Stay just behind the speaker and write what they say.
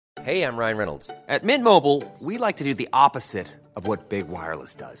Hey, I'm Ryan Reynolds. At Mint Mobile, we like to do the opposite of what Big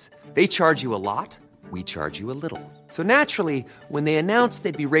Wireless does. They charge you a lot, we charge you a little. So naturally, when they announced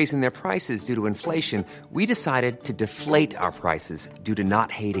they'd be raising their prices due to inflation, we decided to deflate our prices due to not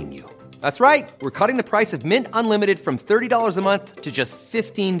hating you. That's right. We're cutting the price of Mint Unlimited from $30 a month to just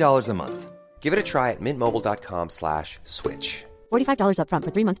 $15 a month. Give it a try at mintmobile.com/switch. $45 up front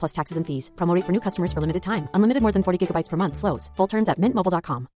for 3 months plus taxes and fees. Promo rate for new customers for limited time. Unlimited more than 40 gigabytes per month. Slows full terms at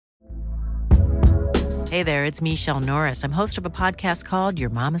mintmobile.com. Hey there, it's Michelle Norris. I'm host of a podcast called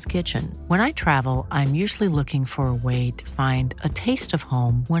Your Mama's Kitchen. When I travel, I'm usually looking for a way to find a taste of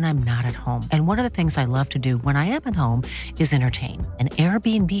home when I'm not at home. And one of the things I love to do when I am at home is entertain. And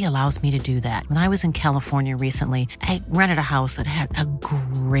Airbnb allows me to do that. When I was in California recently, I rented a house that had a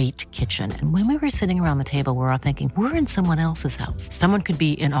great kitchen. And when we were sitting around the table, we're all thinking, we're in someone else's house. Someone could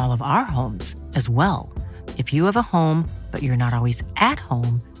be in all of our homes as well. If you have a home, but you're not always at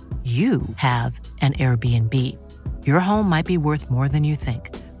home, you have an Airbnb. Your home might be worth more than you think.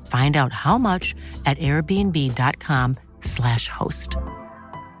 Find out how much at airbnb.com/host.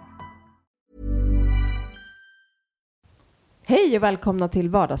 Hej och välkomna till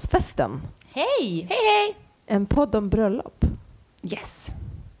Vardagsfesten. Hej! Hej, hej! En podd om bröllop. Yes.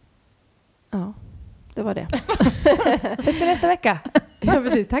 Ja, det var det. Ses vi nästa vecka. Ja,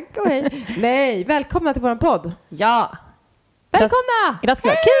 precis. Tack och hej. Nej, välkomna till våran podd. Ja. Välkomna! Idag ska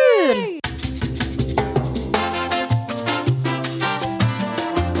det vara kul!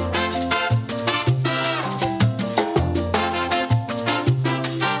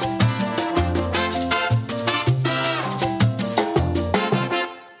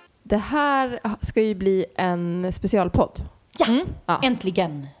 Det här ska ju bli en specialpodd. Ja,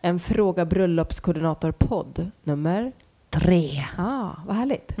 äntligen. En fråga bröllopskoordinatorpodd nummer 3. Vad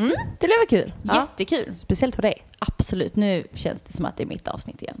härligt. Det blev kul. Ja. Jättekul. Speciellt för dig. Absolut. Nu känns det som att det är mitt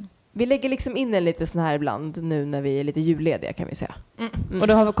avsnitt igen. Vi lägger liksom in en lite sån här ibland nu när vi är lite jullediga, kan vi säga. Och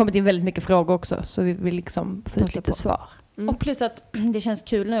det har kommit in väldigt mycket frågor också, så vi vill liksom få ut lite svar. Och plus att det känns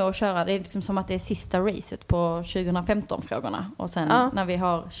kul nu att köra. Det är liksom som att det är sista racet på 2015-frågorna. Och sen när vi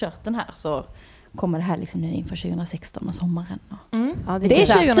har kört den här så kommer det här liksom nu inför 2016 och sommaren. Ja, det är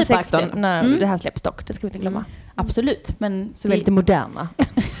 2016 när det här släpps dock. Det ska vi inte glömma. Absolut. Men så vi är lite moderna.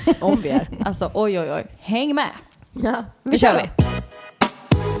 Om vi är. Alltså oj. Häng med. Ja, vi kör vi.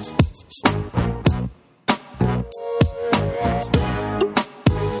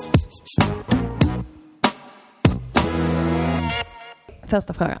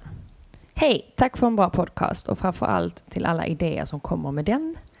 Första frågan. Hej, tack för en bra podcast och framförallt till alla idéer som kommer med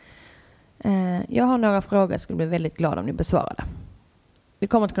den. Jag har några frågor, jag skulle bli väldigt glad om ni besvarade. Vi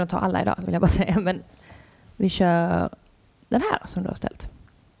kommer inte kunna ta alla idag, vill jag bara säga, men vi kör den här som du har ställt.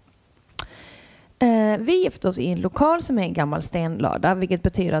 Vi gifter oss i en lokal som är en gammal stenlada, vilket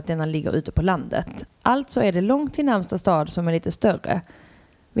betyder att denna ligger ute på landet. Alltså är det långt till närmsta stad som är lite större.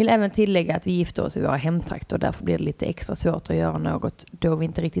 Vill även tillägga att vi gifter oss i våra hemtrakter och därför blir det lite extra svårt att göra något då vi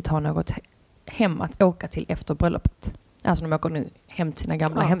inte riktigt har något hem att åka till efter bröllopet. Alltså de åker nu hem till sina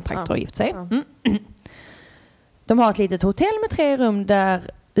gamla hemtrakter och gift sig. De har ett litet hotell med 3 rum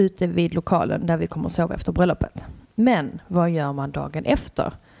där ute vid lokalen där vi kommer att sova efter bröllopet. Men vad gör man dagen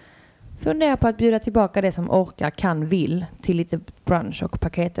efter? Funderar på att bjuda tillbaka det som orkar, kan, vill till lite brunch och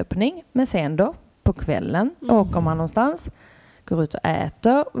paketöppning. Men sen då, på kvällen, åker man någonstans, går ut och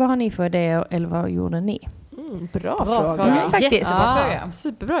äter. Vad har ni för idéer eller vad gjorde ni? Bra fråga. Faktiskt. Fråga.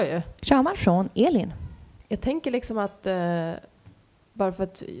 Superbra ju. Kör man från Elin. Jag tänker liksom att bara för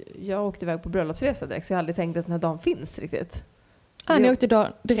att jag åkte iväg på bröllopsresa direkt så jag har aldrig tänkt att den här dagen finns riktigt. Ni åkte då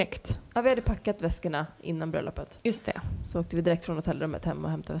direkt? Ja, vi hade packat väskorna innan bröllopet. Just det. Så åkte vi direkt från hotellrummet hem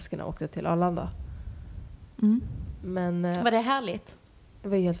och hämtade väskorna och åkte till Arlanda. Men var det härligt? Det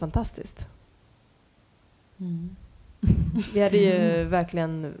var ju helt fantastiskt. Vi hade ju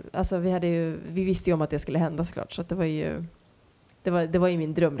verkligen, alltså vi visste ju om att det skulle hända såklart, så att det var ju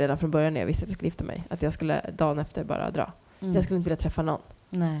min dröm redan från början när jag visste att jag skulle gifta mig, att jag skulle dagen efter bara dra. Jag skulle inte vilja träffa någon.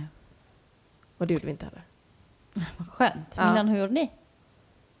 Nej. Och det gjorde vi inte heller. Vad skönt. Men hur gjorde ni?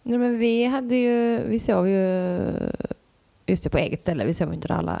 Nej, men vi sov ju just det på eget ställe. Vi sov ju inte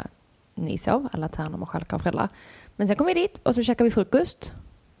där ni sov, alla Tärna, marskalkar och föräldrar. Men sen kom vi dit och så käkade vi frukost.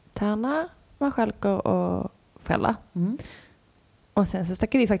 Tärna, marskalkar och föräldrar. Och sen så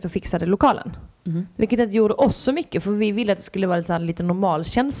stack vi faktiskt och fixade lokalen. Vilket gjorde oss så mycket, för vi ville att det skulle vara lite normal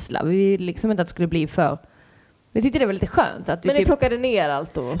känsla. Vi ville liksom inte att det skulle bli för Jag tyckte det var lite skönt. Att vi Men ni typ, plockade ner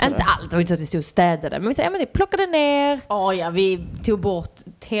allt då? inte allt, det var inte så att vi stod och städade. Men vi sa, vi plockade ner. Ja, vi tog bort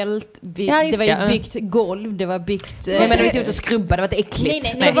tält. Ja, just det var ju det. byggt golv, det var byggt... Men vi stod och skrubbade, det var inte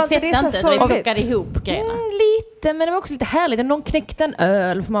äckligt. Nej, var vi inte det tvättade så inte. Vi sorgligt? plockade ihop grejerna. Lite, men det var också lite härligt. Någon knäckte en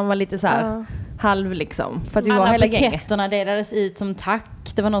öl för man var lite så här halv liksom. För att vi var Alla hela gänget. buketterna delades ut som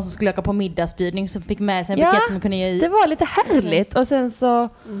tack. Det var någon som skulle åka på middagsbjudning som fick med sig en bukett som kunde ge ut. Det var lite härligt. Och sen så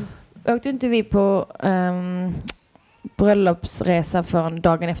åkte inte vi på bröllopsresa förrän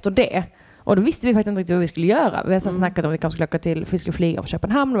dagen efter det. Och då visste vi faktiskt inte riktigt vad vi skulle göra. Vi hade snackat om att vi kanske skulle åka till, för vi skulle flyga från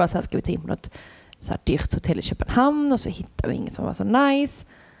Köpenhamn. Och var så här, ska vi ta in på något så här dyrt hotell i Köpenhamn. Och så hittade vi inget som var så nice.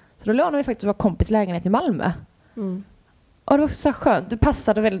 Så då lånade vi faktiskt vår kompis lägenhet i Malmö. Och det var så skönt. Det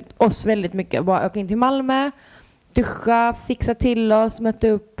passade oss väldigt mycket. Bara åka in till Malmö, duscha, fixa till oss, möta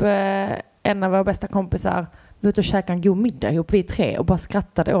upp en av våra bästa kompisar. Vi var ute och käkade en god middag ihop, vi 3. Och bara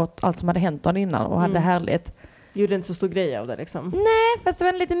skrattade åt allt som hade hänt dagen innan. Och hade härligt. Gjorde inte så stor grej av det liksom? Nej, fast det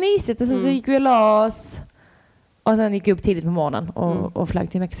var lite mysigt. Och sen så gick vi och la oss. Och sen gick vi upp tidigt på morgonen och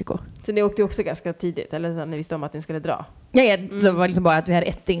flög till Mexiko. Så ni åkte också ganska tidigt? Eller så ni visste om att ni skulle dra? Ja, det var liksom bara att vi hade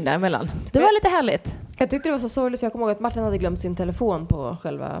ett dygn däremellan. Det var lite härligt. Jag tyckte det var så sorgligt för jag kommer ihåg att Martin hade glömt sin telefon på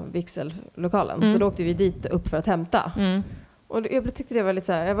själva vigsellokalen. Så då åkte vi dit upp för att hämta. Och jag tyckte det var lite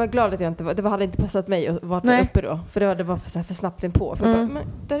så här, jag var glad att jag inte var, det hade inte passat mig att vara där uppe då. För det var för snabbt inpå. För jag bara, men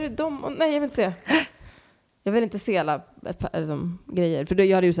där är de, och nej jag vill inte se. Jag vill inte se alla grejer. För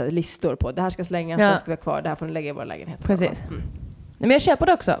jag hade ju så här listor på, det här ska slängas, det här ska vara kvar, det här får ni lägga i vår lägenhet. Precis. Men jag köper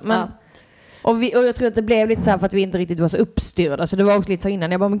det också. Men, och jag tror att det blev lite så här för att vi inte riktigt var så uppstyrda. Så det var också lite så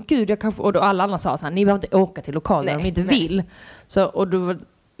innan. Jag bara, men gud, jag kanske... Och då alla andra sa så här, ni behöver inte åka till lokalen om ni inte vill. Så,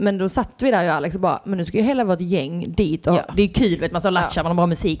 men då satt vi där och Alex och bara, men nu ska ju hela vårt gäng dit. Och det är kul, vet man, så latchar man har bra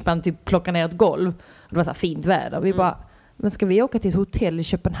musik, man typ plockar ner ett golv. Och det var så här fint väder. Vi bara, men ska vi åka till ett hotell i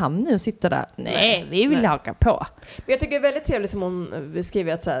Köpenhamn nu och sitta där? Nej, vi vill haka på. Men jag tycker det är väldigt trevligt som hon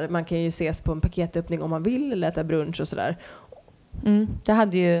beskriver att så här, man kan ju ses på en paketöppning om man vill eller äta brunch och sådär. Det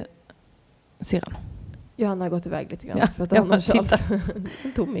hade ju syrran. Johanna har gått iväg lite grann för att hon har Charles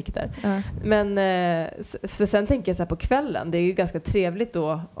en tom mick där. Men för sen tänker jag så här på kvällen, det är ju ganska trevligt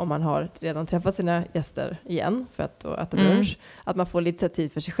då om man har redan träffat sina gäster igen för att då äta brunch, att man får lite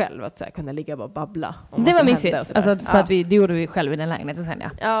tid för sig själv att så här, kunna ligga och bara babbla. Det var mysigt, alltså, för att det gjorde vi själv i den lägenheten sen.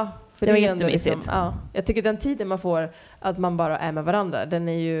 Ja, för det var jättemysigt. Liksom, jag tycker den tiden man får att man bara är med varandra, den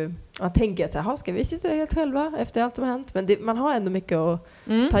är ju, man tänker att så här, ska vi sitta där helt själva efter allt som har hänt? Men man har ändå mycket att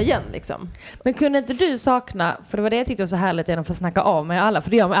ta igen liksom. Men kunde inte du sakna, för det var det jag tyckte var så härligt genom att snacka av med alla,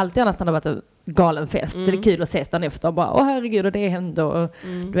 för det gör man alltid annars när det har varit en galen fest, så det är kul att ses dagen efter och bara, åh herregud, och det hände och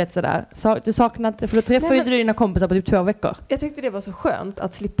du vet sådär. Du saknade, för då träffade ju du dina kompisar på typ 2 veckor. Jag tyckte det var så skönt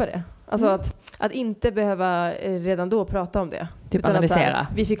att slippa det. Alltså att inte behöva redan då prata om det. Typ analysera. Här,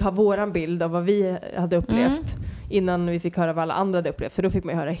 vi fick ha våran bild av vad vi hade upplevt innan vi fick höra vad alla andra hade upplevt. För då fick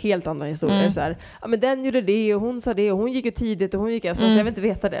man höra helt andra historier. Så här, ja, men den gjorde det och hon sa det och hon gick ju tidigt och hon gick efter. Så jag vill inte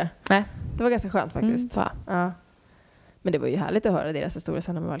veta det. Nej. Det var ganska skönt faktiskt. Ja. Men det var ju härligt att höra deras historier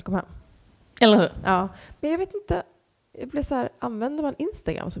sen när man väl kom hem. Eller hur? Ja. Men jag vet inte, jag blev så här, använder man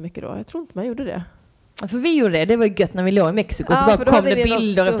Instagram så mycket då? Jag tror inte man gjorde det. För vi gjorde det, det var ju gött när vi låg i Mexiko, så bara kom det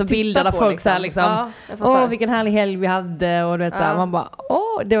bilder efter bilder där folk såhär liksom, åh vilken härlig helg vi hade, och du vet såhär, man bara,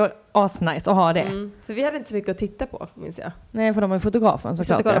 åh det var asnice att ha det. För vi hade inte så mycket att titta på, minns jag. Nej, för de var ju fotografen såklart. Vi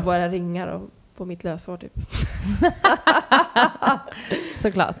satt och kollade på våra ringar och på mitt lösvar typ.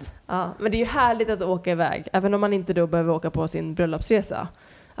 Såklart. Ja, men det är ju härligt att åka iväg, även om man inte då behöver åka på sin bröllopsresa.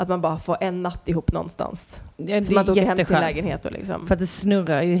 Att man bara får en natt ihop någonstans. Ja, så man åker hem till sin lägenhet och liksom. För att det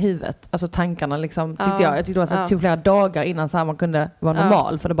snurrar ju i huvudet. Alltså tankarna liksom, tyckte jag. Jag tyckte det var så tog flera dagar innan så här man kunde vara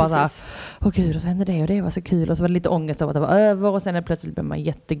normal. För det bara såhär, åh gud, och så hände det och det var så kul. Och så var det lite ångest av att det var över. Och sen plötsligt blev man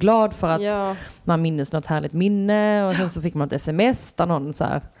jätteglad för att man minns något härligt minne. Och sen så fick man ett sms där någon så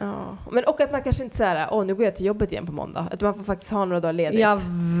här. Ja. Men och att man kanske inte säger, nu går jag till jobbet igen på måndag. Att man får faktiskt ha några dagar ledigt. Ja,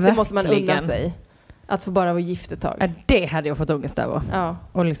 det måste man unna sig. Att få bara vara gift ett tag. Ja, det hade jag fått ångest över. Ja.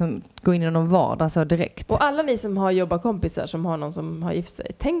 Och liksom gå in i någon vardag så direkt. Och alla ni som har jobbarkompisar som har någon som har gift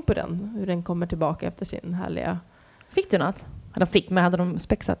sig, tänk på den. Hur den kommer tillbaka efter sin härliga... Fick du något? De fick, men hade de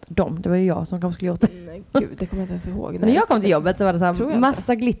spexat dem? Det var ju jag som kanske skulle gjort det. Nej, gud, det kommer jag inte ens ihåg. När jag kom till jobbet så var det så här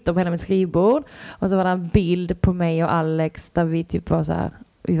massa glitter på hela mitt skrivbord. Och så var det en bild på mig och Alex där vi typ var så här...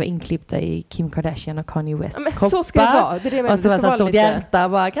 Vi var inklippta i Kim Kardashian och Kanye Wests koppar. Så ska det vara. Det är det jag menar. Och så var det så stort lite... hjärta.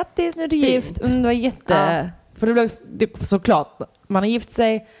 Bara, grattis, nu är du gift. Det var jätte... Ja. För det blev såklart, man har gift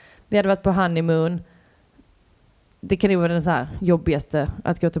sig. Vi hade varit på honeymoon. Det kan ju vara den så här jobbigaste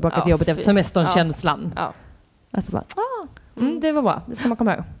att gå tillbaka till jobbet efter semestern-känslan. Ja. Alltså bara, det var bra. Det ska man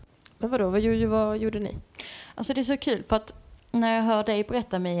komma ihåg. Men vadå, vad gjorde ni? Alltså det är så kul för att när jag hör dig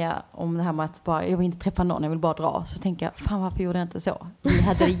berätta, Mia, om det här med att bara, jag vill inte träffa någon, jag vill bara dra, så tänker jag, fan varför gjorde jag inte så? Vi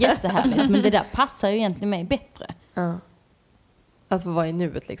hade det jättehärligt, men det där passar ju egentligen mig bättre. Ja. Att få vara i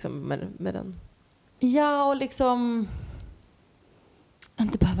nuet liksom med den. Ja, och liksom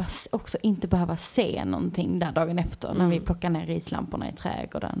inte behöva se någonting där dagen efter när vi plockar ner rislamporna i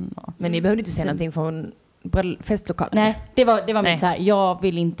trädgården. Men ni behövde inte se någonting från festlokalen? Nej, det var mitt så här, jag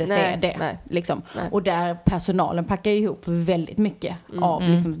vill inte se det. Nej. Liksom. Nej. Och där personalen packar ihop väldigt mycket av,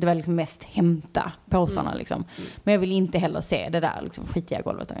 liksom, det var liksom mest hämta påsarna liksom. Men jag vill inte heller se det där liksom, skitiga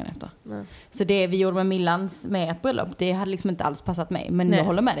golvet dagen efter. Nej. Så det vi gjorde med Millans med ett bröllop, det hade liksom inte alls passat mig. Men jag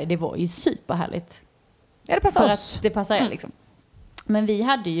håller med dig, det var ju superhärligt. Ja, det passar för oss. att det passar er liksom. Men vi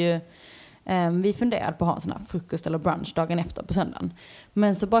hade ju vi funderade på att ha en sån här frukost eller brunch dagen efter på söndagen.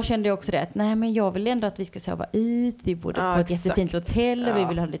 Men så bara kände jag också det att nej, men jag vill ändå att vi ska sova ut. Vi bodde på ett jättefint hotell och vi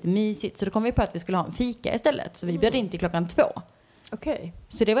vill ha det lite mysigt. Så då kom vi på att vi skulle ha en fika istället. Så vi bjöd in till 2:00. Okej.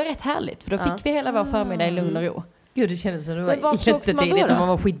 Så det var rätt härligt. För då fick vi hela vår förmiddag i lugn och ro. Gud, det kändes som det Men var vad sågs man då jättetidigt. då? Man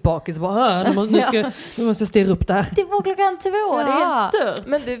var skitbakis och bara, nu måste jag styra upp det här. Det var 2:00. Det är helt stört.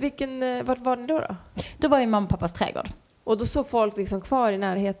 Men du, vart var ni då? Då var vi i mamma och pappas trädgård. Och då såg folk liksom kvar i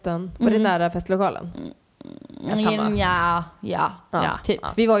närheten. Var det nära festlokalen? Ja, typ. Ja.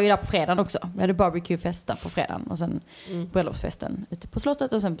 Vi var ju där på fredagen också. Vi hade barbecue-fest där på fredagen. Och sen bröllopsfesten ute på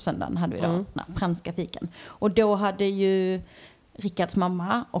slottet. Och sen på söndagen hade vi då den här franska fiken. Och då hade ju Rickards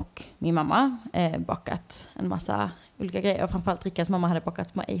mamma och min mamma bakat en massa olika grejer. Och framförallt Rickards mamma hade bakat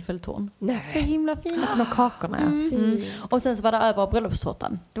små Eiffeltorn. Så himla fint. De kakorna, Och sen så var det över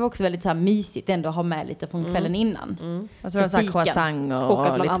bröllopstårtan. Det var också väldigt så här mysigt ändå att ha med lite från kvällen innan. Och så var det så här croissant Och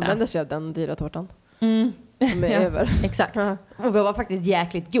att man lite använder sig av den dyra tårtan. Som är över. Exakt. Och det var faktiskt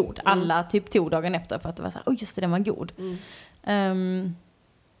jäkligt god. Alla typ tog dagen efter för att det var så här, just det, den var god.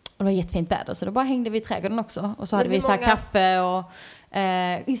 Och det var jättefint väder, så då bara hängde vi i trädgården också. Och så hade vi så här kaffe och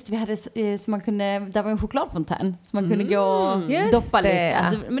just vi hade så man kunde, där var en chokladfontän så man kunde gå och doppa lite.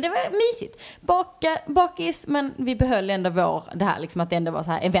 Alltså, men det var mysigt. Bakis, men vi behöll ändå det här liksom, att det ändå var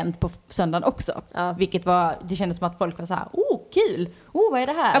så här event på söndagen också. Vilket var, det kändes som att folk var så här, kul. Vad är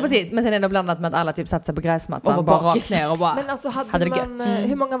det här? Ja, precis. Men sen ändå blandat med att alla typ satsade på gräsmattan och bara rakt ner och bara men alltså hade det gött.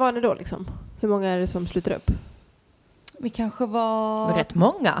 Hur många var ni då liksom? Hur många är det som sluter upp? Vi kanske var rätt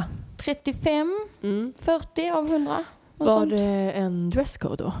många. 35, 40 av 100. Var det en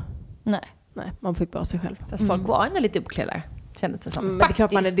dresscode då? Nej, man fick bara sig själv. Fast folk var ändå lite uppklädda, kändes det som. Men det är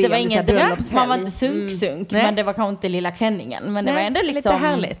klart man är det var ingen dress, man var inte sunk, Nej. men det var kanske inte lilla klänningen. Men det var ändå liksom lite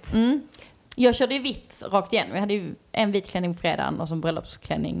härligt. Jag körde ju vitt rakt igen. Vi hade ju en vit klänning på fredagen och så en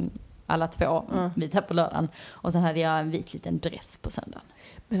bröllopsklänning alla två vita på lördagen. Och sen hade jag en vit liten dress på söndagen.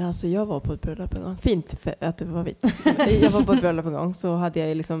 Men alltså jag var på ett bröllop en gång. Fint för att du var vit. Jag var på ett bröllop en gång, så hade jag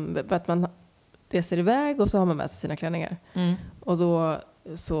ju liksom att man reser iväg och så har man med sig sina klänningar. Och då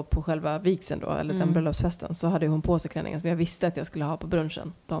så på själva vigseln då, eller den bröllopsfesten, så hade hon på sig klänningen som jag visste att jag skulle ha på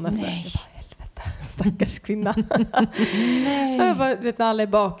brunchen dagen efter. Nej. Jag bara, helvete, stackars kvinna. Jag bara, vet, när alla är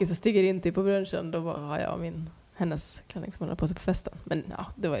bakis och stiger in till på brunchen, då har jag hennes klänning som hon hade på sig på festen. Men ja,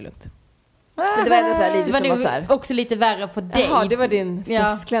 det var ju lugnt. Men det var ändå så här, lite det var som att så här, också lite värre för dig. jaha, det var din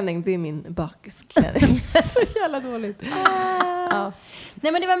festklänning, det är min bakisklänning. Så jävla dåligt.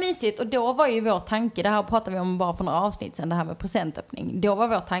 Nej, men det var mysigt, och då var ju vår tanke, det här pratade vi om bara för några avsnitt sedan, det här med presentöppning. Då var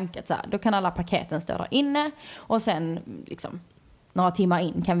vår tanke att så här, då kan alla paketen stå där inne och sen liksom några timmar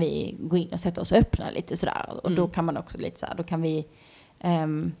in kan vi gå in och sätta oss och öppna lite sådär. Och då kan man också lite så här, då kan vi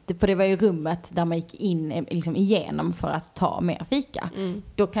för det var ju rummet där man gick in liksom igenom för att ta mer fika.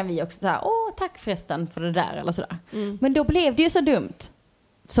 Då kan vi också säga, tack förresten för det där eller sådär. Men då blev det ju så dumt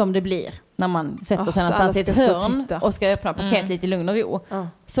som det blir när man sätter sig någonstans i ett hörn och ska öppna paket lite i lugn och ro.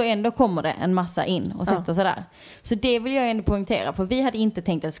 Så ändå kommer det en massa in och sätter sig där. Så det vill jag ändå poängtera, för vi hade inte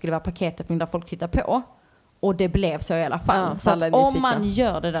tänkt att det skulle vara paketöppning där folk tittar på. Och det blev så i alla fall. Så att om man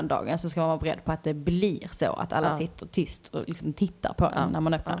gör det den dagen så ska man vara beredd på att det blir så att alla sitter tyst och liksom tittar på en när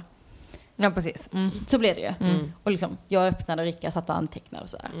man öppnar. Ja, precis. Så blev det ju. Och liksom, jag öppnade, Ricka satt och antecknade och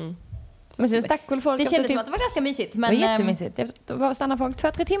sådär. Men sen stack väl folk. Det kändes som att det var ganska mysigt. Men, det var jättemysigt. Då stannade folk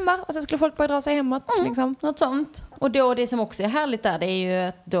 2-3 timmar och sen skulle folk börja dra sig hemåt. Liksom. Något sånt. Och då det som också är härligt där, det är ju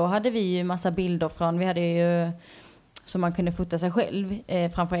att då hade vi ju massa bilder från, vi hade ju så man kunde fota sig själv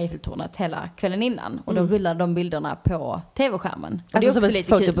framför Eiffeltornet hela kvällen innan. Och då rullade de bilderna på tv-skärmen. Och alltså det är också som ett lite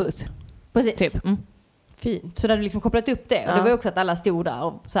fotobooth. Precis. Typ. Fint. Så då hade vi liksom kopplat upp det. Och det var också att alla stod där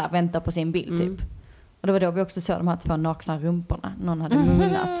och så här väntade på sin bild typ. Och det var då vi också såg de här 2 nakna rumporna. Någon hade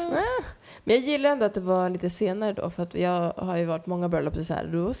munat. Men jag gillar ändå att det var lite senare då, för att jag har ju varit många bröllop så här,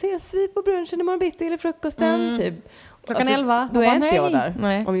 då ses vi på brunchen imorgon bitti eller frukosten typ. Klockan 11. Då är inte jag där.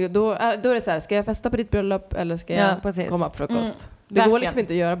 Nej. Då är det så här, ska jag festa på ditt bröllop eller ska jag komma på frukost? Det går Verkligen. liksom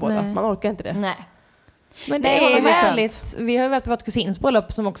inte att göra båda. Nej. Man orkar inte det. Nej. Men det är härligt. Vi har ju varit på vårt kusins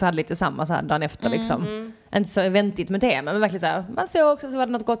bröllop som också hade lite samma så här dagen efter liksom. Inte så eventigt med tema, men verkligen så här, man såg också så var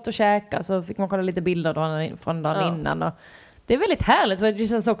det något gott att käka, så fick man kolla lite bilder från dagen innan, och det är väldigt härligt, för det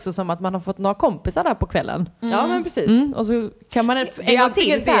känns också som att man har fått några kompisar där på kvällen. Ja, men precis. Och så kan man Det är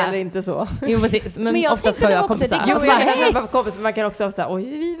antingen det eller inte så. Jo, precis. Men jag oftast tänkte får jag också, kompisar. Jo, Alltså, jag hej! händer på kompis, men man kan också säga, oj,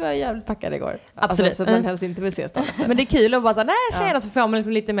 vi var jävligt packade igår. Absolut. Alltså, så att man helst inte vill ses då. Men det är kul att bara säga, nej tjena, så får man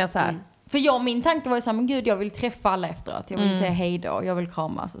liksom lite mer så här. För min tanke var ju såhär, men gud, jag vill träffa alla efteråt. Jag vill säga hej då, jag vill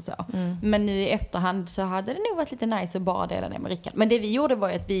kramas och så. Men nu i efterhand så hade det nog varit lite nice att bara dela det med Rickard. Men det vi gjorde var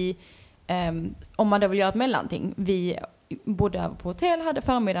ju att vi, om man då vill göra ett mellanting, vi bodde över på hotell, hade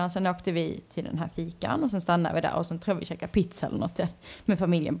förmiddagen, sen åkte vi till den här fikan och sen stannade vi där och sen tror vi käkade pizza eller något med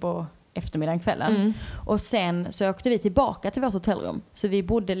familjen på eftermiddagen, kvällen. Och sen så åkte vi tillbaka till vårt hotellrum. Så vi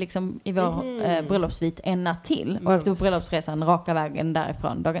bodde liksom i vår bröllopsvit en natt till och åkte på bröllopsresan raka vägen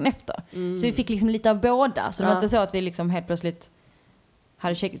därifrån dagen efter. Så vi fick liksom lite av båda. Så det var inte så att vi liksom helt plötsligt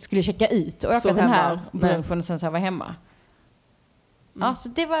skulle checka ut och åka till den här brunchen och sen så var hemma. Ja, så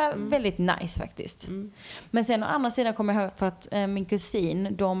det var väldigt nice faktiskt. Men sen å andra sidan kommer jag ihåg för att min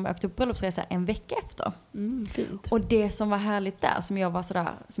kusin, de åkte på bröllopsresa en vecka efter. Fint. Och det som var härligt där, som jag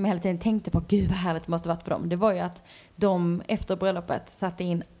hela tiden tänkte på, gud vad härligt det måste varit för dem, det var ju att de efter bröllopet satte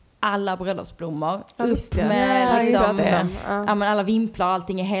in alla bröllopsblommor upp med liksom, men alla vimplar och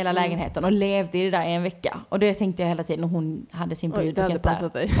allting i hela lägenheten och levde i det där i en vecka. Och det tänkte jag hela tiden när hon hade sin brudbukett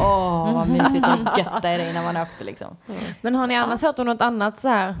där. Vad mysigt och gött det är det när man åkte liksom. Men har ni annars hört om något annat så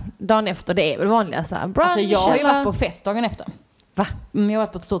här dagen efter? Det är väl vanliga så här brunch? Alltså jag har ju eller? varit på fest dagen efter. Va? Jag har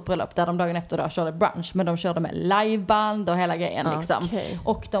varit på ett stort bröllop där de dagen efter då körde brunch, men de körde med liveband och hela grejen liksom.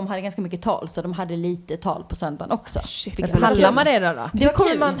 Och de hade ganska mycket tal, så de hade lite tal på söndagen också. Pallar man det då? Det var kommer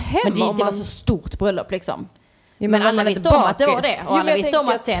kul, man hem men det om var man- så stort bröllop liksom. Ja, Men alla visste om att det var det. Och alla jag visste om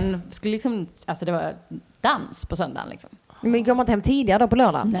tänker att sen skulle liksom, alltså det var dans på söndagen liksom. Men går man inte hem tidigare då på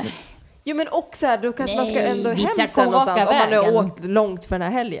lördagen? Nej. Jo, men också här, då kanske man ska Nej, ändå hem vissa sen kom någonstans. raka Om man har vägen. åkt långt för den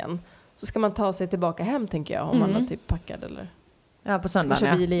här helgen så ska man ta sig tillbaka hem, tänker jag. Om man har typ packad eller Ja, på ska söndagen.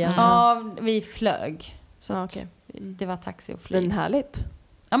 köra bil igen. Ja, vi flög. Så Ja, att okej. det var taxi och flyg. Men härligt.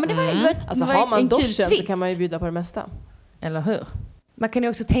 Ja, men det var ju ett, Alltså det var har man en kul duschen så twist. kan man ju bjuda på det mesta. Eller hur? Man kan ju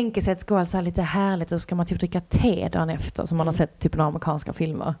också tänka sig att det ska vara så här lite härligt och så ska man typ dricka te dagen efter som man har sett typ några amerikanska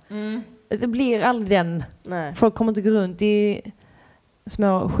filmer. Det blir aldrig den. Nej. Folk kommer inte gå runt i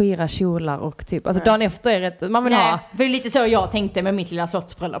små skira kjolar och typ, alltså dagen efter är rätt, man vill ha. Det var lite så jag tänkte med mitt lilla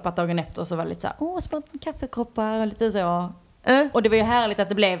slottsbröllop, att dagen efter så var det lite så här, små kaffekroppar och lite så. Och det var ju härligt att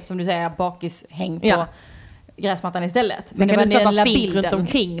det blev, som du säger, bakishäng på gräsmattan istället. Sen kan det det skapa lilla filt bilden runt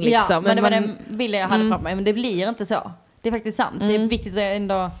omkring liksom. Ja, men det var man, den bilden jag hade framför mig. Men det blir inte så. Det är faktiskt sant. Det är viktigt att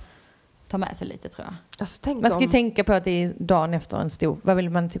ändå ta med sig lite, tror jag. Alltså, tänk man ska ju om- tänka på att det är dagen efter en stor, vad vill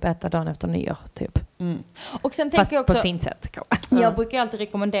man typ äta dagen efter nyår typ? Och sen Fast tänker jag på också, ett fint sätt kanske. jag brukar alltid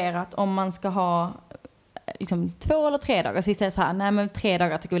rekommendera att om man ska ha liksom 2 eller 3 dagar, så vi säger så här, nej men 3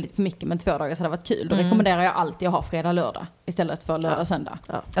 dagar tycker vi är lite för mycket, men 2 dagar så hade varit kul. Då rekommenderar jag alltid att ha fredag, lördag istället för lördag, söndag.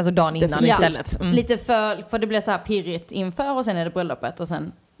 Alltså dagen innan istället. Lite för det blir så här pirrigt inför och sen är det bröllopet och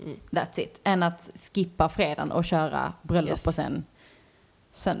sen that's it. Än att skippa fredagen och köra bröllop och sen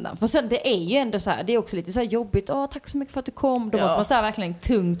söndagen. För sen, det är ju ändå så här, det är också lite så här jobbigt. Tack så mycket för att du kom. Då måste man så här verkligen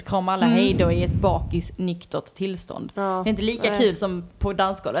tungt krama alla hej då i ett bakis nyktert tillstånd. Det är inte lika kul som på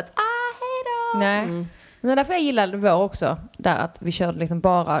dansgolvet. Hej då! Nej. Men därför jag gillade vår också, där att vi körde liksom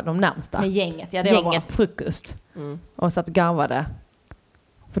bara de närmsta. Med gänget, ja det var bra. Gänget frukost. Och satt och garvade.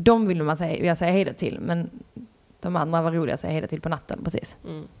 För de ville man säga, jag säger hej då till, men de andra var roliga att säga hej då till på natten, precis.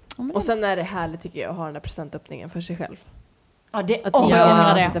 Och sen är det härligt, tycker jag, att ha den där presentöppningen för sig själv. Ja, det, Att vad ni jag kan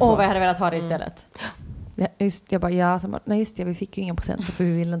ångrar det. titta på. Vad jag hade velat ha det istället. Ja, just, jag bara, sen bara, nej just det, vi fick ju inga presenter för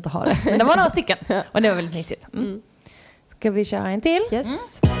vi ville inte ha det. Men det var några stycken. Och det var väldigt mysigt. Ska vi köra en till?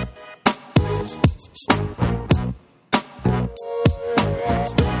 Yes.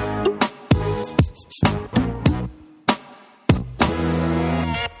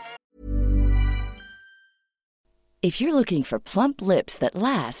 If you're looking for plump lips that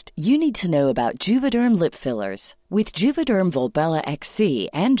last, you need to know about Juvederm lip fillers. With Juvederm Volbella XC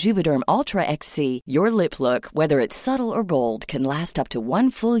and Juvederm Ultra XC, your lip look, whether it's subtle or bold, can last up to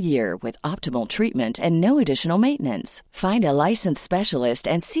 1 full year with optimal treatment and no additional maintenance. Find a licensed specialist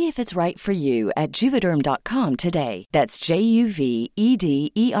and see if it's right for you at Juvederm.com today. That's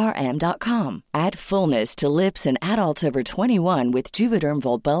JUVEDERM.com. Add fullness to lips in adults over 21 with Juvederm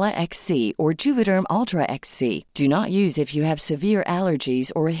Volbella XC or Juvederm Ultra XC. Do not use if you have severe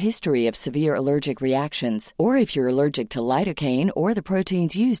allergies or a history of severe allergic reactions, or if you're allergic to lidocaine or the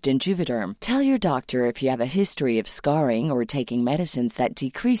proteins used in Juvederm. Tell your doctor if you have a history of scarring or taking medicines that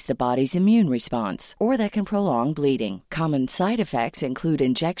decrease the body's immune response or that can prolong bleeding. Common side effects include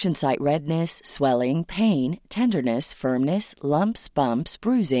injection site redness, swelling, pain, tenderness, firmness, lumps, bumps,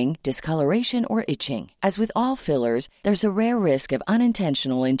 bruising, discoloration, or itching. As with all fillers, there's a rare risk of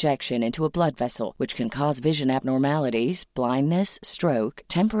unintentional injection into a blood vessel, which can cause vision abnormalities, blindness, stroke,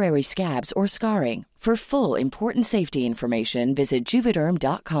 temporary scabs, or scarring. For full, important safety information, visit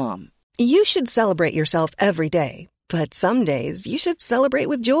Juvederm.com. You should celebrate yourself every day, but some days you should celebrate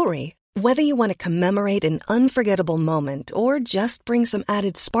with jewelry. Whether you want to commemorate an unforgettable moment or just bring some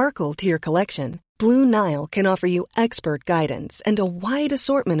added sparkle to your collection, Blue Nile can offer you expert guidance and a wide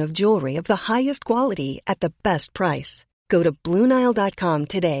assortment of jewelry of the highest quality at the best price. Go to BlueNile.com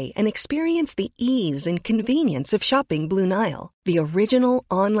today and experience the ease and convenience of shopping Blue Nile, the original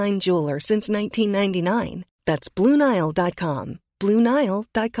online jeweler since 1999. That's BlueNile.com.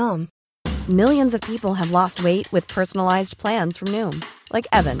 BlueNile.com. Millions of people have lost weight with personalized plans from Noom. Like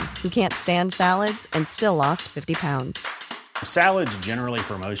Evan, who can't stand salads and still lost 50 pounds. Salads generally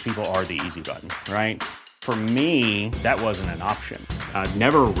for most people are the easy button, right? For me, that wasn't an option. I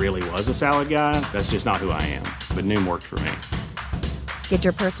never really was a salad guy. That's just not who I am. But Noom worked for me. Get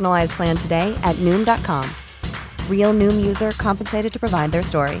your personalized plan today at Noom.com. Real Noom user compensated to provide their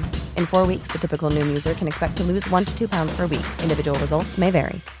story. In 4 weeks, the typical Noom user can expect to lose 1 to 2 pounds per week. Individual results may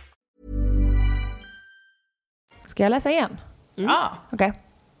vary. Ska jag läsa igen? Ja. Okej.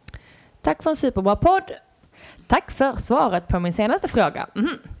 Tack för en superbra podd. Tack för svaret på min senaste fråga.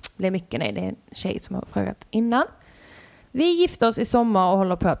 Det är mycket nej, det är en tjej som har frågat innan. Vi gifter oss i sommar och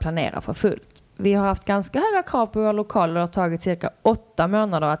håller på att planera för fullt. Vi har haft ganska höga krav på våra lokaler och har tagit cirka 8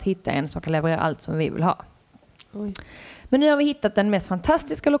 månader att hitta en som kan leverera allt som vi vill ha. Oj. Men nu har vi hittat den mest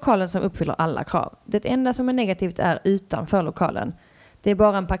fantastiska lokalen som uppfyller alla krav. Det enda som är negativt är utanför lokalen. Det är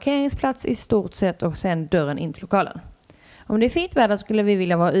bara en parkeringsplats i stort sett och sen dörren in till lokalen. Om det är fint väder skulle vi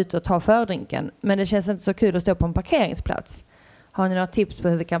vilja vara ute och ta fördrinken, men det känns inte så kul att stå på en parkeringsplats. Har ni några tips på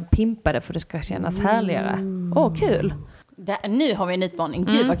hur vi kan pimpa det för att det ska kännas härligare? Kul! Nu har vi en utmaning.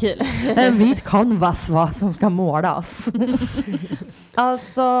 Gud vad kul. En vit canvas som ska målas.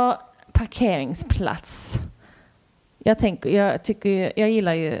 Alltså, parkeringsplats. Jag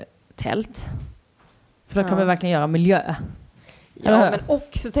gillar ju tält. För då kan vi verkligen göra miljö. Ja, men och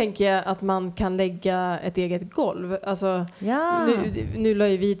så tänker jag att man kan lägga ett eget golv. Alltså, nu la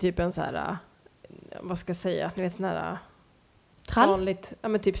ju vi typ en så här, vad ska jag säga, ni vet sån här trall? Vanligt, ja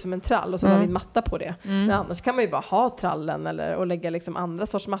men typ som en trall och så har vi en matta på det. Men annars kan man ju bara ha trallen och lägga liksom andra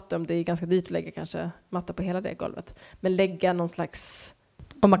sorts matta om det är ganska dyrt att lägga kanske matta på hela det golvet. Men lägga någon slags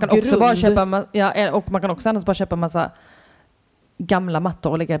och man kan grund. Också bara köpa och man kan också annars bara köpa massa gamla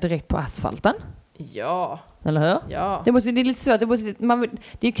mattor och lägga direkt på asfalten. Ja. Eller hur? Ja. Det är lite svårt.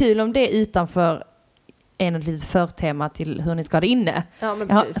 Det är kul om det är utanför en litet förtema till hur ni ska ha det inne. Ja, men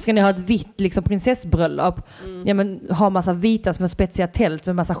precis. Ska ni ha ett vitt liksom prinsessbröllop? Ja, men ha massa vita små spetsiga tält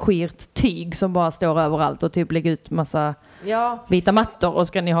med massa skirt tyg som bara står överallt och typ lägga ut massa vita mattor. Och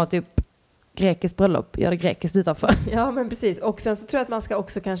ska ni ha typ grekiskt bröllop, gör det grekiskt utanför. Ja, men precis. Och sen så tror jag att man ska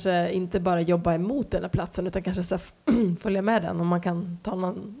också kanske inte bara jobba emot den här platsen utan kanske så följa med den. Och man kan ta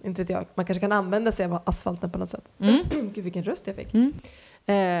någon, inte vet jag, man kanske kan använda sig av asfalten på något sätt. Gud, vilken röst jag fick.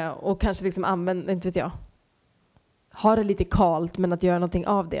 Och kanske liksom använda, inte vet jag, ha det lite kalt men att göra någonting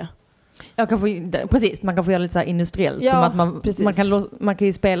av det. Precis, man kan få göra lite så här industriellt. Ja, som att man kan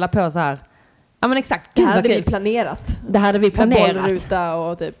ju spela på så här. Ja, men exakt. Det här hade vi planerat. Det hade vi planerat. En bollruta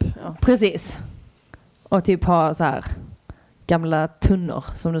och typ. Ja. Precis. Och typ ha så här gamla tunnor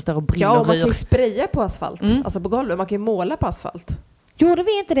som det står och brinner. Ja, och man kan ju spraya på asfalt. Alltså på golvet. Man kan ju måla på asfalt. Gjorde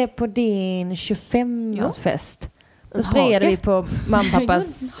vi inte det på din 25-årsfest? Då sprayade vi på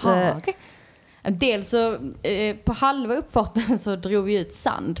mamma-pappas... Dels så på halva uppfarten så drog vi ut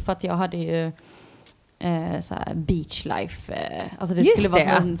sand för att jag hade ju så här beach life. Alltså det skulle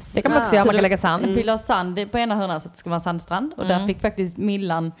vara som det kan man också göra, man kan lägga sand. Vi la sand på ena hörnan så att det ska vara en sandstrand. Och där fick faktiskt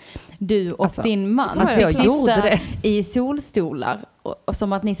Millan, du och din man jag gjorde det i solstolar. Och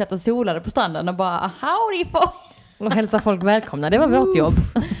som att ni satt och solade på stranden och bara howdy och hälsa folk välkomna, det var vårt jobb.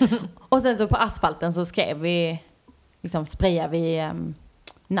 Och sen så på asfalten så skrev vi liksom sprayar vi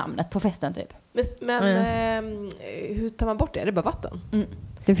namnet på festen typ. Men hur tar man bort det? Är det bara vatten?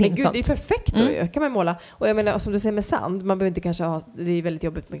 Det finns men gud, sånt. det är perfekt då ju. Kan man måla. Och jag menar, som du säger med sand, man behöver inte kanske ha, det är väldigt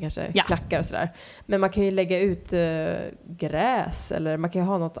jobbigt med kanske klackar och sådär. Men man kan ju lägga ut gräs eller man kan ju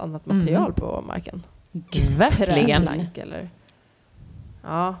ha något annat material på marken. Verkligen. Träplank eller...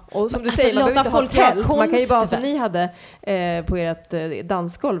 Ja, och som du alltså, säger, man behöver inte ha tält. Man kan ju bara, konst, som ni hade på ert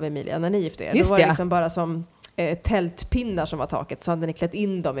dansgolv, Emilia, när ni gifte er. Just Då var det det. liksom bara som tältpinnar som var taket. Så hade ni klätt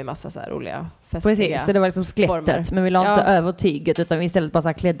in dem i massa så här roliga festliga Precis, så det var liksom skelettet. former. Men vi la inte över tyget utan vi istället bara så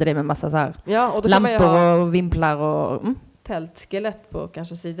här klädde det med massa så här och då kan man ju ha lampor och vimplar och... tältskelett på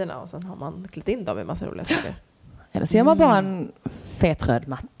kanske sidorna och sen har man klätt in dem i massa roliga saker. Eller så gör man bara en fet röd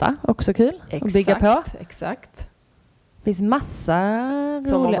matta, också kul att bygga på. Exakt. Det finns massa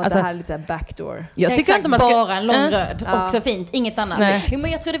Som roliga... om att det här är lite så här backdoor. Jag tycker inte man ska... bara en lång röd. Också fint, inget annat. Nej. Jo,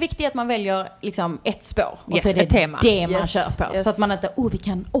 men jag tror det är viktigt att man väljer liksom ett spår. Och Yes, så är det ett tema. det man Yes, kör på. yes. Så att man inte,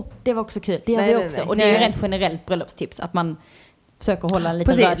 det var också kul. Det gör Nej, vi nej, också. nej. Och det är ju Nej. rent generellt bröllopstips. Att man försöker hålla en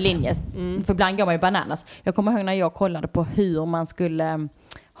liten Precis. röd linje. För ibland går man ju bananas. Jag kommer ihåg när jag kollade på hur man skulle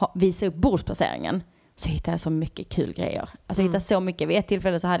visa upp bordsplaceringen. Så hittade jag så mycket kul grejer. Alltså jag hittade så mycket. Vid ett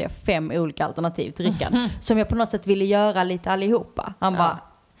tillfälle så hade jag 5 olika alternativ till Rickard. Som jag på något sätt ville göra lite allihopa. Han bara,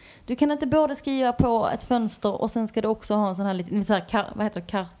 du kan inte både skriva på ett fönster och sen ska du också ha en sån här liten, så här, vad heter det?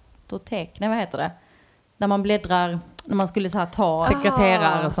 Kartotek? Nej, vad heter det? Där man bläddrar, när man skulle så här ta...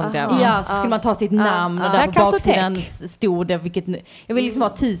 Sekreterare och sånt Ja, så skulle man ta sitt namn och där på kartotek. baksidan stod det vilket... Jag vill liksom ha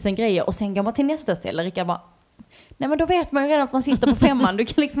 1000 grejer och sen går man till nästa ställe. Rickard bara, nej men då vet man ju redan att man sitter på 5:an. Du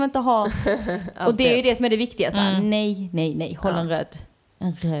kan liksom inte ha... Och det är ju det som är det viktiga. Så här, nej. Håll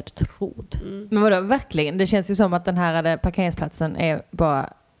en röd tråd. Men vadå, verkligen? Det känns ju som att den här parkeringsplatsen är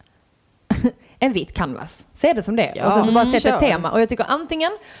bara en vit canvas. Se det som det. Ja. Och sen så bara sätta Kör. ett tema. Och jag tycker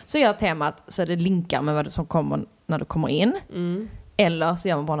antingen så gör temat så det linkar med vad som kommer när du kommer in. Eller så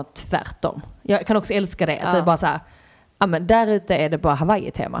gör man bara något tvärtom. Jag kan också älska det. Att det är bara så här, ja men där ute är det bara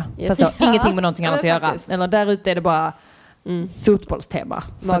Hawaii-tema. Yes. Fast det har ingenting med någonting Ja, annat att men göra. faktiskt. Eller där ute är det bara fotbollstema. För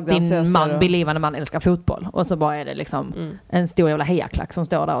att din Magdansösar blivande man älskar fotboll. Och så bara är det liksom en stor jävla hejaklack som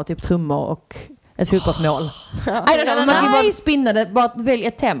står där och typ trummor och ett fotbollsmål. I don't know, man kan ju bara spinna det, bara välja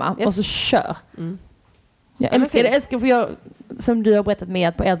ett tema och så kör. Jag älskar det. Jag älskar för jag, som du har berättat med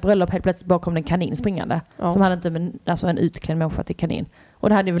att på ert bröllop helt plötsligt bara kom en kanin springande. Som hade inte med, alltså en utklädd människa till kanin. Och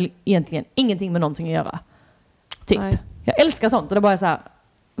det hade väl egentligen ingenting med någonting att göra. Typ. Nej. Jag älskar sånt. Och det bara är så här,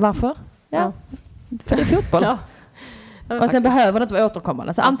 varför? Ja. För det är fotboll. Och sen behöver det inte vara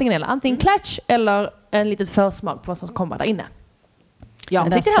återkommande. Så antingen eller. Antingen klatsch eller en litet försmak på vad som kommer där inne. Ja,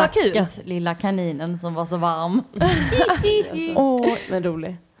 jag tyckte det här var kul. Stackars lilla kaninen som var så varm. Men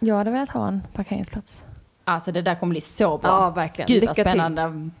rolig. Jag hade velat ha en parkeringsplats. Alltså det där kommer bli så bra. Ja, verkligen. Gud vad Lycka till.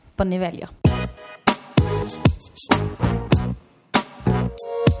 spännande vad ni väljer.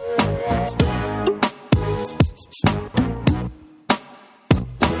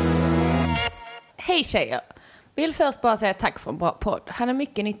 Hej tjejer! Vill först bara säga tack för en bra podd. Hade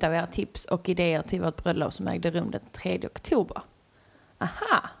mycket nytta av era tips och idéer till vårt bröllop som ägde rum den 3 oktober.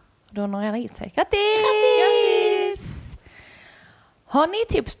 Aha! Då har någon redan gift sig. Grattis! Har ni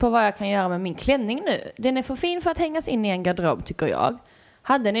tips på vad jag kan göra med min klänning nu? Den är för fin för att hängas in i en garderob tycker jag.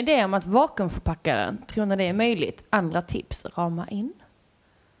 Hade en idé om att vakuumförpacka den? Tror ni det är möjligt? Andra tips? Rama in?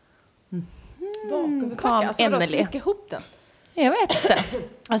 Kram Emily. Slicka ihop den. Jag vet inte.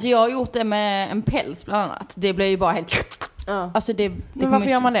 Alltså jag har gjort det med en päls bland annat. Det blir ju bara helt... Alltså det Men varför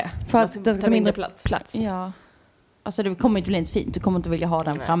gör man det? För att den ska ta mindre plats. Ja. Alltså det kommer inte bli inte fint. Du kommer inte vilja ha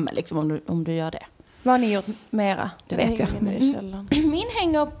den framme liksom, om du gör det. Vad har ni gjort med era? Det vet jag. Min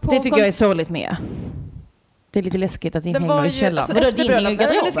hänger på... Det tycker jag är sorgligt med. Det är lite läskigt att din hänger i källaren. Alltså, Vadå, efter din hänger i bröllopet,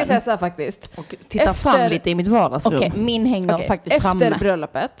 garderoben? nu ska jag säga så här faktiskt. Och titta fram lite i mitt vardagsrum. Okej, min hänger faktiskt framme. Efter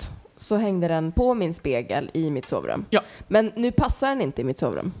bröllopet så hängde den på min spegel i mitt sovrum. Ja. Men nu passar den inte i mitt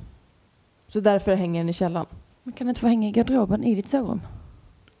sovrum. Så därför hänger den i källaren. Man kan inte få hänga i garderoben i ditt sovrum.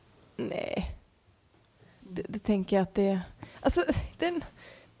 Nej. Det tänker jag att det... Alltså,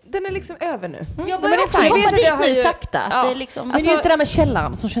 den är liksom över nu. Jag börjar också komma dit nu sakta. Ja. Det är liksom, Men just det där med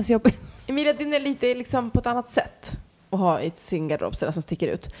källaren som känns jobbigt. Emilia, din är lite liksom på ett annat sätt att ha i sin garderobsställe som sticker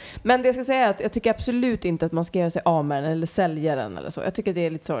ut. Men det jag ska säga är att jag tycker absolut inte att man ska göra sig av med den eller sälja den eller så. Jag tycker det är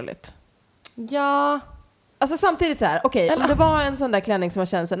lite sorgligt. Ja. Alltså samtidigt så här, okej, om det var en sån där klänning som man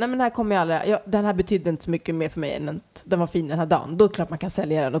känner så här, nej men den här kommer jag aldrig, den här betydde inte så mycket mer för mig än att den var fin den här dagen. Då är det klart man kan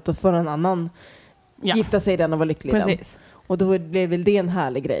sälja den och då får någon annan gifta sig i den och vara lycklig i den. Precis. Och då blir väl det en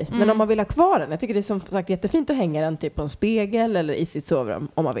härlig grej. Men om man vill ha kvar den, jag tycker det är som sagt jättefint att hänga den typ på en spegel eller i sitt sovrum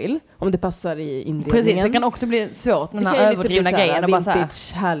om man vill. Om det passar i inredningen. Precis, det kan också bli svårt med den här överdrivna grejen. Och bara så här.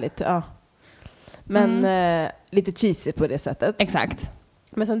 Vintage, härligt, ja. Men lite cheesy på det sättet. Exakt.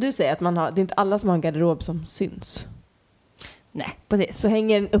 Men som du säger, att det är inte alla som har en garderob som syns. Nej, precis. Så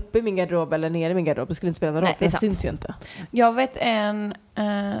hänger den uppe i min garderob eller nere i min garderob, det skulle inte spela någon roll, för det syns ju inte. Jag vet en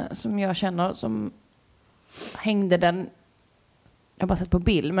som jag känner som hängde den, jag har bara sett på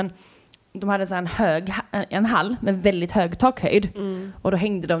bild, men de hade så en hall med väldigt hög takhöjd. Och då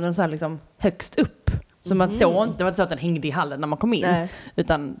hängde de den så här liksom högst upp. Så man såg inte, det var inte så att den hängde i hallen när man kom in. Nej.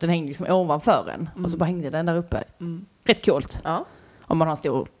 Utan den hängde liksom ovanför en. Och så bara hängde den där uppe. Rätt coolt. Ja. Om man har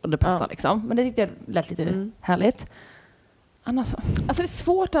stor och det passar liksom. Men det tyckte jag lät lite härligt. Annars. Alltså det är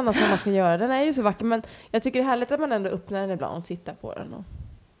svårt annars vad man ska göra. Den är ju så vacker, men jag tycker det är härligt att man ändå öppnar den ibland och tittar på den. Och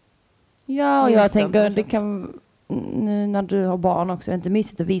ja, och jag tänker det kan, nu när du har barn också, är det inte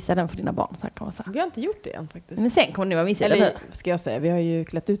mysigt att visa den för dina barn, så här kan man säga. Vi har inte gjort det än faktiskt. Men sen kommer det vara mysigt, eller ska jag säga, vi har ju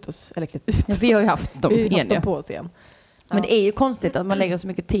klätt ut oss. Vi har ju haft dem, vi har haft dem på oss igen. Men det är ju konstigt att man lägger så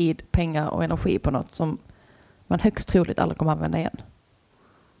mycket tid, pengar och energi på något som man högst troligt aldrig kommer använda igen.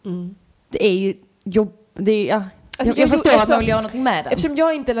 Det är ju jobb, det är, alltså jag förstår att man vill göra någonting med den. Eftersom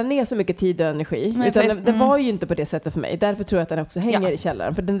jag inte la ner så mycket tid och energi. Nej, utan det var ju inte på det sättet för mig. Därför tror jag att den också hänger i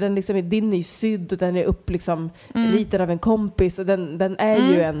källaren. För den liksom, din är ju sydd och den är upp liksom ritad av en kompis. Och den är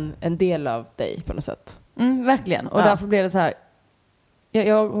ju en del av dig på något sätt. Verkligen. Och därför blir det så här.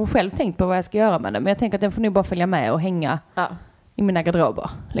 Jag har själv tänkt på vad jag ska göra med den. Men jag tänker att den får nu bara följa med och hänga i mina garderober.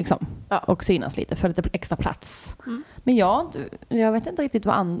 Liksom. Och synas lite för lite extra plats. Men jag vet inte riktigt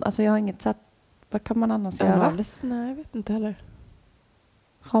vad alltså jag har inget satt. Vad kan man annars göra? Nej, jag vet inte heller.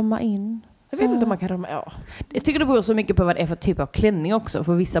 Rama in. Jag vet inte om man kan rama. Ja. Jag tycker det beror så mycket på vad det är för typ av klänning också.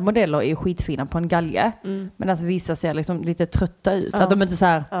 För vissa modeller är ju skitfina på en galge. Men alltså vissa ser liksom lite trötta ut. Att de inte så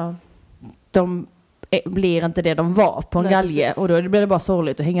här... De blir inte det de var på en galge. Precis. Och då blir det bara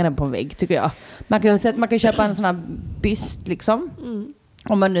sorgligt att hänga den på en vägg, tycker jag. Man kan köpa en sån här byst liksom.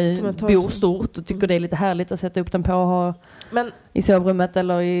 Om man nu bor stort och tycker det är lite härligt att sätta upp den på och ha i sovrummet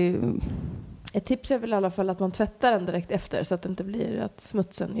eller i... Ett tips är väl i alla fall att man tvättar den direkt efter så att det inte blir att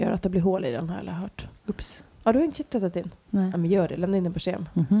smutsen gör att det blir hål i den, har jag hört. Ups. Ja, du har inte tvättat in? Nej. Ja, men gör det. Lämna in den på kem.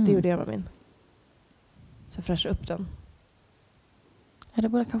 Det gjorde jag med min. Så fräscha upp den. Ja, det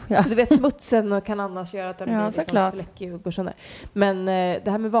borde kanske göra. Du vet, smutsen och kan annars göra att den blir liksom fläckig och går sönder. Men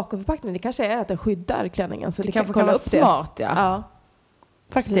det här med vakuumförpackning, det kanske är att den skyddar klänningen. Så det kanske kan vara smart, ja.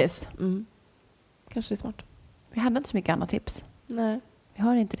 Faktiskt. Kanske är smart. Vi hade inte så mycket andra tips. Nej. Vi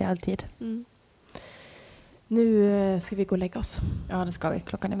har inte det alltid. Nu ska vi gå och lägga oss. Ja, det ska vi.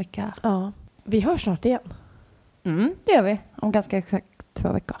 Klockan är mycket här. Ja. Vi hörs snart igen. Det gör vi. Om ganska exakt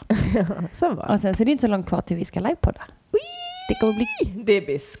 2 veckor. Och sen så är det inte så långt kvar till vi ska livepodda. Det kommer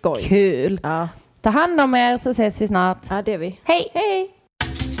bli skoj. Kul. Ja. Ta hand om er så ses vi snart. Ja, det är vi. Hej! Hej!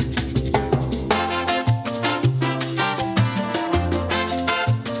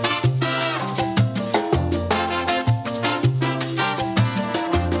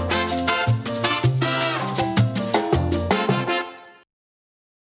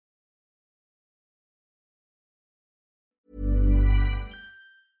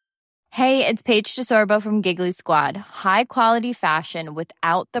 Hey, it's Paige DeSorbo from Giggly Squad. High quality fashion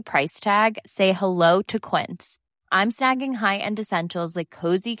without the price tag. Say hello to Quince. I'm snagging high-end essentials like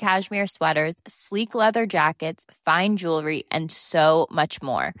cozy cashmere sweaters, sleek leather jackets, fine jewelry, and so much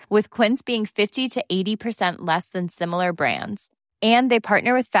more. With Quince being 50 to 80% less than similar brands. And they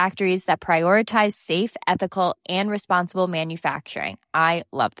partner with factories that prioritize safe, ethical, and responsible manufacturing. I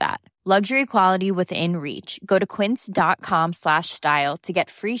love that. Luxury quality within reach. Go to quince.com/style to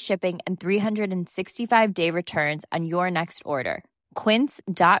get free shipping and 365-day returns on your next order.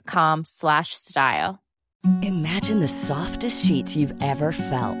 Quince.com/style. Imagine the softest sheets you've ever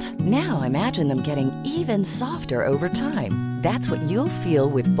felt. Now imagine them getting even softer over time. That's what you'll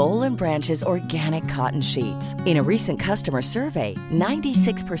feel with Boll & Branch's organic cotton sheets. In a recent customer survey,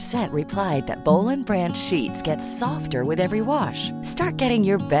 96% replied that Boll & Branch sheets get softer with every wash. Start getting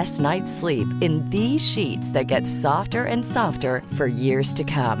your best night's sleep in these sheets that get softer and softer for years to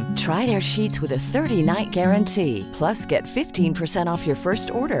come. Try their sheets with a 30-night guarantee. Plus, get 15% off your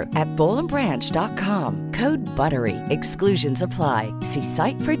first order at bollandbranch.com. Code BUTTERY. Exclusions apply. See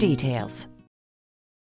site for details.